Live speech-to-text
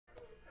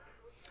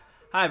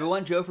Hi,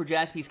 everyone. Joe for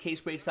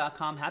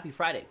JaspysCaseBreaks.com. Happy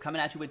Friday.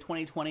 Coming at you with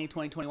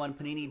 2020-2021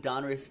 Panini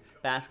Donruss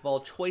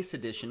Basketball Choice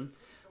Edition.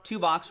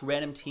 2-box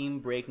random team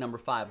break number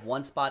 5.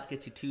 One spot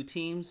gets you 2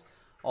 teams.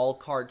 All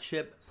card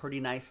chip. Pretty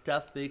nice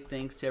stuff. Big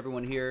thanks to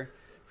everyone here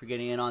for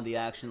getting in on the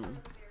action.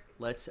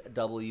 Let's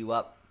double you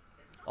up.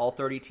 All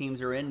 30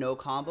 teams are in. No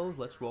combos.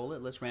 Let's roll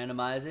it. Let's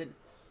randomize it.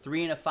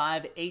 3 and a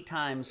 5. 8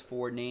 times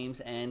for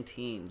names and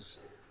teams.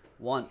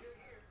 1,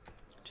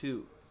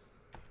 2,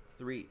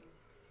 3,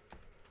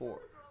 4,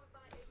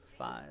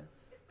 5,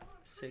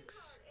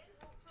 6,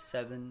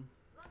 7,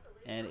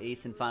 and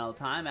 8th and final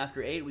time.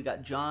 After 8, we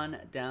got John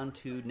down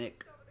to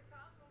Nick.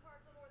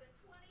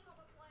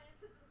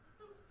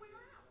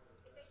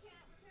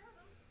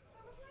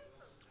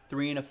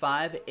 Three and a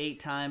 5, 8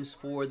 times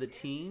for the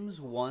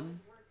teams. 1,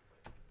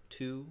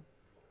 2,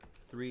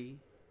 3,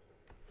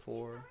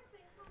 4,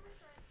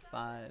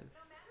 5,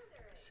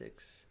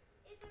 6,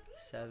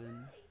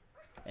 7,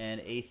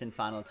 and 8th and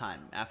final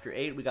time. After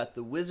 8, we got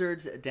the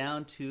Wizards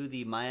down to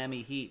the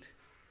Miami Heat.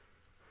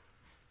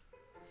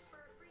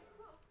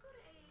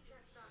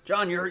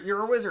 John,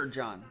 you're a wizard,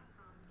 John.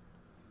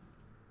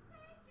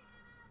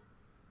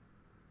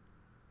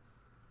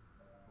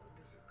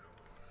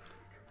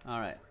 All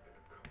right.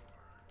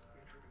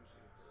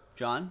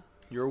 John,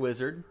 you're a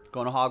wizard.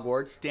 Going to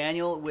Hogwarts.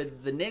 Daniel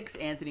with the Knicks.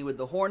 Anthony with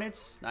the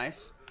Hornets.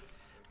 Nice.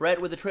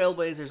 Brett with the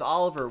Trailblazers.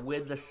 Oliver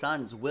with the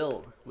Suns.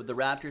 Will with the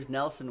Raptors.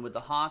 Nelson with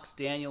the Hawks.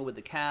 Daniel with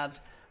the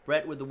Cavs.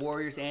 Brett with the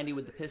Warriors. Andy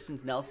with the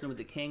Pistons. Nelson with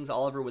the Kings.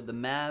 Oliver with the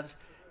Mavs.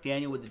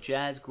 Daniel with the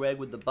Jazz. Greg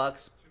with the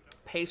Bucks.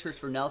 Pacers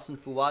for Nelson.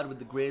 Fuad with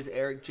the Grizz.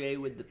 Eric J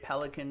with the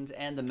Pelicans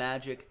and the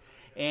Magic.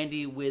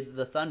 Andy with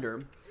the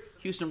Thunder.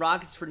 Houston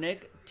Rockets for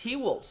Nick.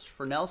 T-Wolves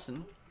for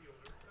Nelson.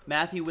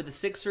 Matthew with the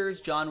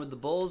Sixers, John with the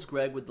Bulls,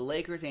 Greg with the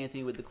Lakers,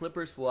 Anthony with the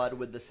Clippers, Fuad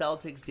with the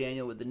Celtics,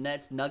 Daniel with the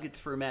Nets, Nuggets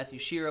for Matthew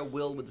Shearer,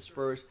 Will with the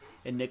Spurs,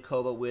 and Nick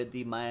Koba with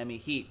the Miami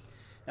Heat.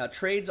 Now,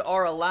 trades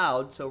are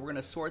allowed, so we're going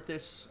to sort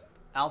this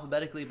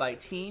alphabetically by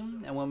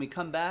team, and when we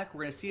come back,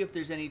 we're going to see if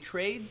there's any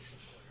trades.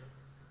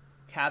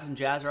 Cavs and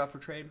Jazz are up for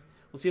trade.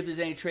 We'll see if there's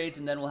any trades,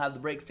 and then we'll have the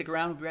break. Stick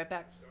around. We'll be right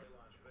back.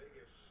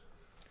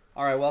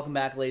 All right, welcome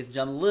back, ladies and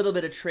gentlemen. A little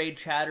bit of trade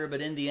chatter,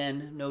 but in the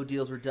end, no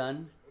deals were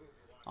done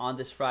on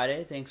this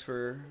Friday. Thanks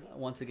for,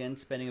 once again,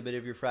 spending a bit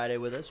of your Friday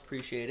with us.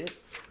 Appreciate it.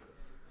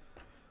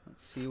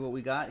 Let's see what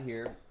we got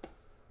here.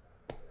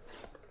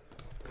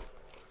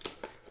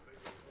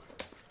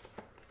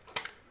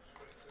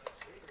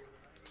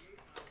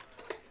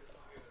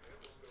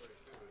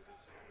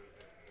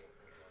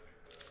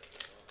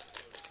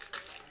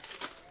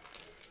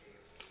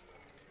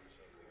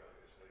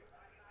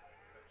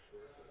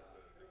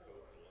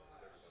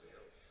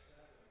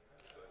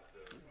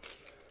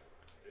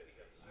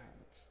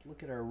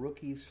 Look at our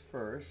rookies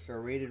first.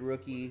 Our rated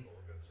rookie,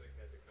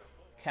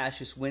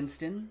 Cassius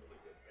Winston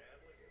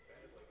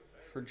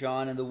for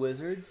John and the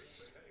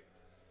Wizards.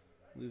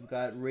 We've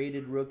got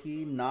rated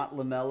rookie, not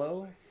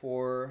LaMelo,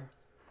 for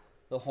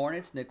the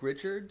Hornets, Nick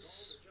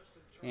Richards.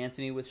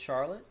 Anthony with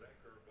Charlotte.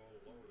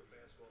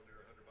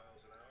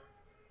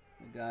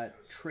 We got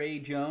Trey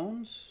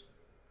Jones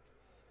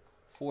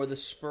for the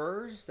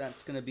Spurs.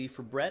 That's going to be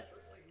for Brett.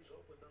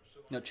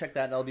 No, check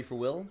that. That'll be for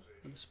Will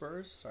with the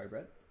Spurs. Sorry,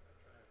 Brett.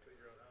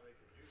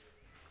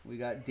 We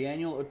got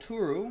Daniel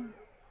Oturu,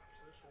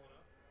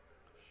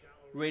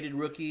 rated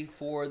rookie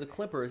for the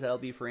Clippers. That'll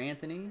be for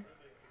Anthony.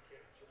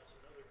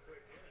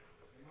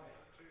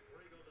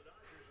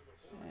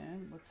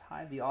 And let's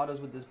hide the autos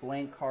with this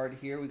blank card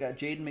here. We got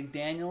Jaden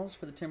McDaniels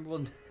for the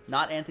Timberwolves,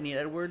 not Anthony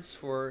Edwards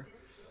for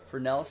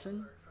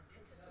Nelson.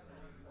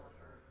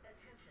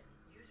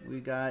 We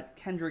got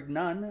Kendrick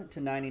Nunn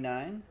to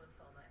 99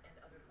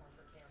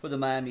 for the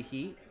Miami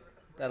Heat.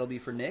 That'll be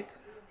for Nick.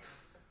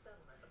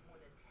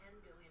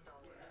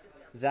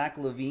 Zach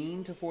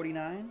LaVine to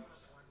 49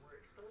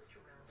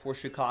 for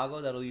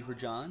Chicago. That'll be for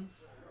John.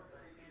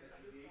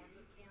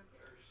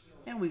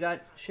 And we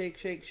got Shake,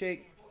 Shake,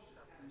 Shake.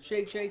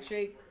 Shake, Shake,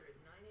 Shake.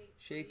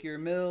 Shake your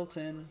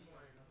Milton.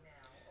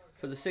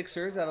 For the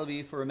Sixers, that'll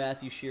be for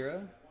Matthew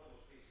Shearer.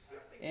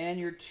 And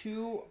your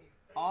 2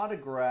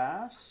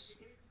 autographs.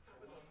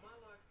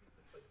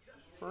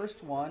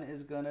 First one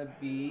is going to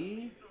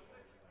be...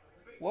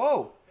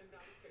 Whoa!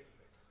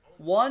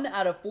 1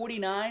 out of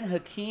 49,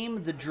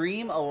 Hakeem the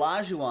Dream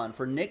Olajuwon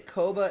for Nick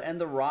Koba and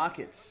the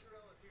Rockets.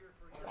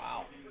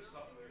 Wow.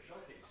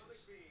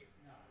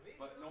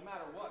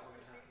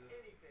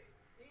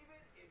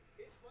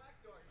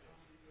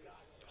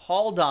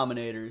 Hall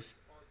Dominators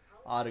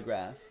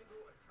autograph.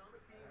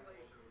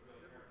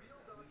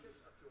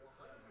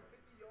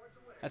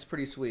 That's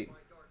pretty sweet.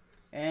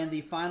 And the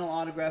final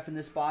autograph in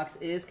this box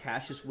is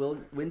Cassius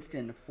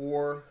Winston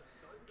for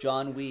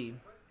John Wee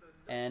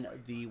and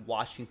the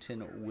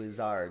Washington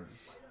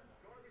Wizards.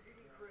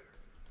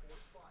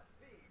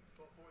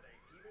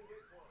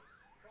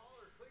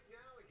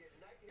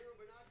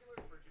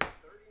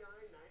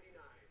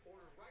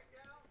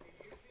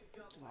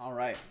 All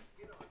right.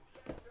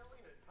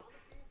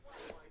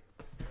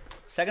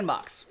 Second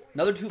box.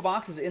 Another 2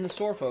 boxes in the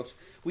store, folks.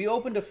 We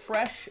opened a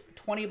fresh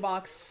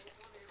 20-box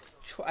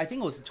I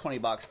think it was a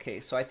 20-box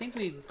case. So I think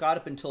we've got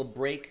up until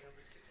break.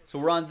 So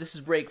we're on, this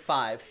is break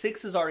 5.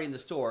 6 is already in the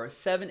store.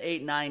 7,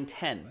 8, 9,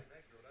 10.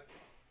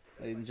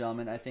 Ladies and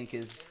gentlemen, I think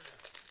is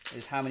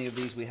how many of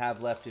these we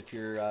have left if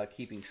you're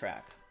keeping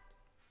track.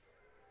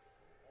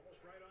 Almost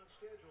right on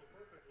schedule,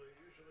 perfectly.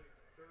 Usually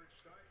third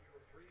start, you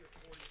were 3 of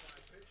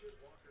 45 pitches.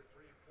 Walker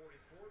 3 of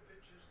 44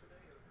 pitches today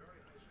at a very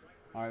high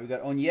strike rate. All right, we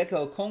got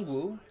Onyeka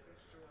Okongwu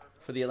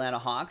for the Atlanta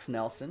Hawks.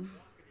 Nelson.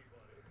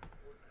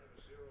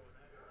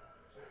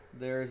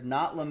 There's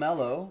Not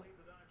LaMelo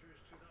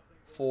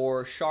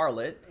for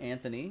Charlotte.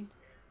 Anthony.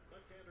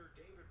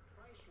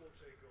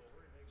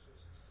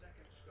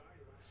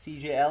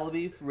 CJ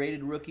Ellaby,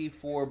 rated rookie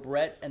for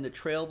Brett and the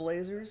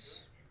Trailblazers.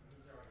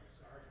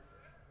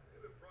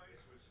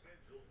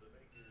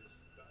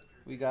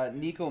 We got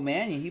Nico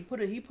Mannion. He put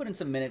in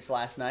some minutes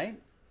last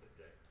night.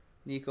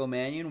 Nico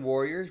Mannion,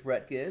 Warriors,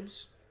 Brett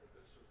Gibbs.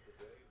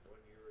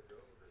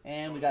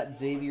 And we got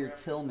Xavier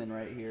Tillman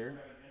right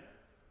here.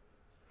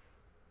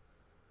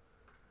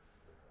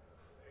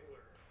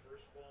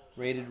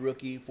 Rated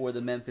rookie for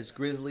the Memphis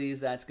Grizzlies.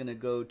 That's going to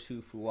go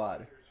to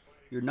Fuad.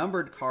 Your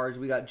numbered cards,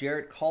 we got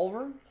Jarrett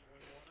Culver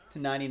to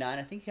 99.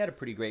 I think he had a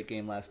pretty great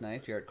game last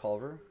night, Jarrett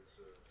Culver.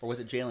 Or was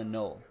it Jalen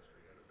Noel?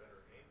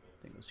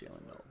 I think it was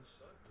Jalen Noel.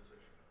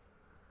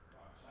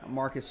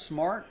 Marcus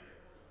Smart.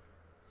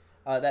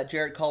 That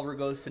Jarrett Culver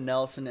goes to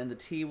Nelson and the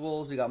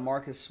T-Wolves. We got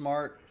Marcus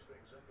Smart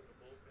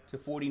to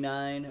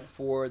 49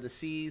 for the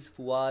C's.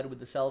 Fuad with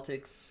the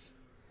Celtics.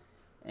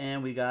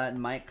 And we got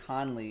Mike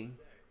Conley,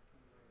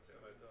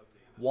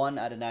 1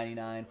 out of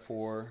 99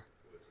 for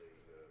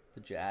the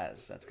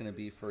Jazz. That's going to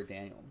be for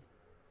Daniel.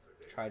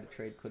 Tried to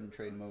trade, couldn't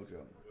trade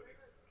Mojo.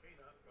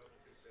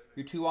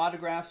 Your 2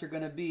 autographs are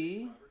going to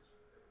be,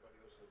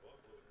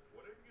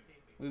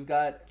 we've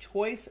got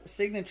Choice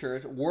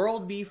Signatures,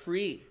 World Be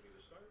Free.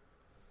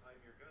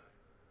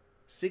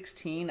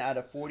 16 out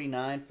of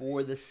 49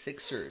 for the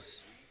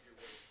Sixers.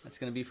 That's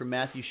going to be for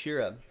Matthew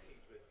Shira.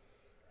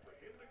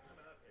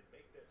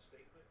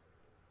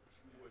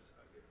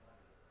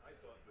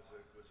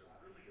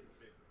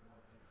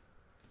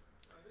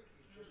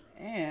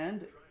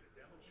 And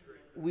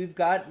we've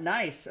got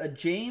a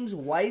James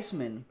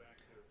Weissman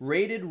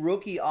rated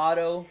rookie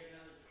auto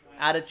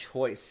out of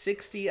Choice.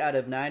 60 out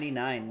of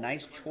 99.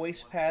 Nice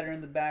choice pattern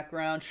in the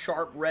background.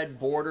 Sharp red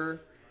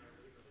border.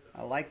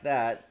 I like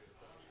that.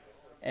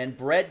 And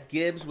Brett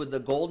Gibbs with the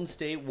Golden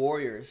State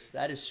Warriors.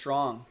 That is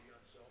strong.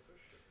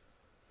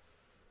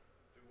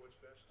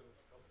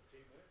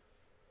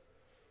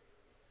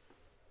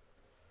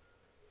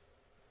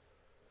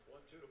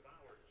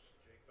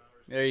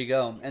 There you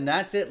go. And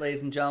that's it,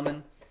 ladies and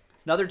gentlemen.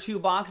 Another 2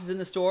 boxes in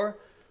the store.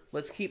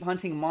 Let's keep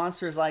hunting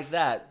monsters like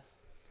that.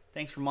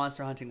 Thanks for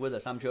monster hunting with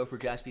us. I'm Joe for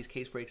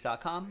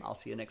JaspysCaseBreaks.com. I'll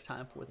see you next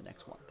time for the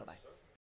next one. Bye-bye.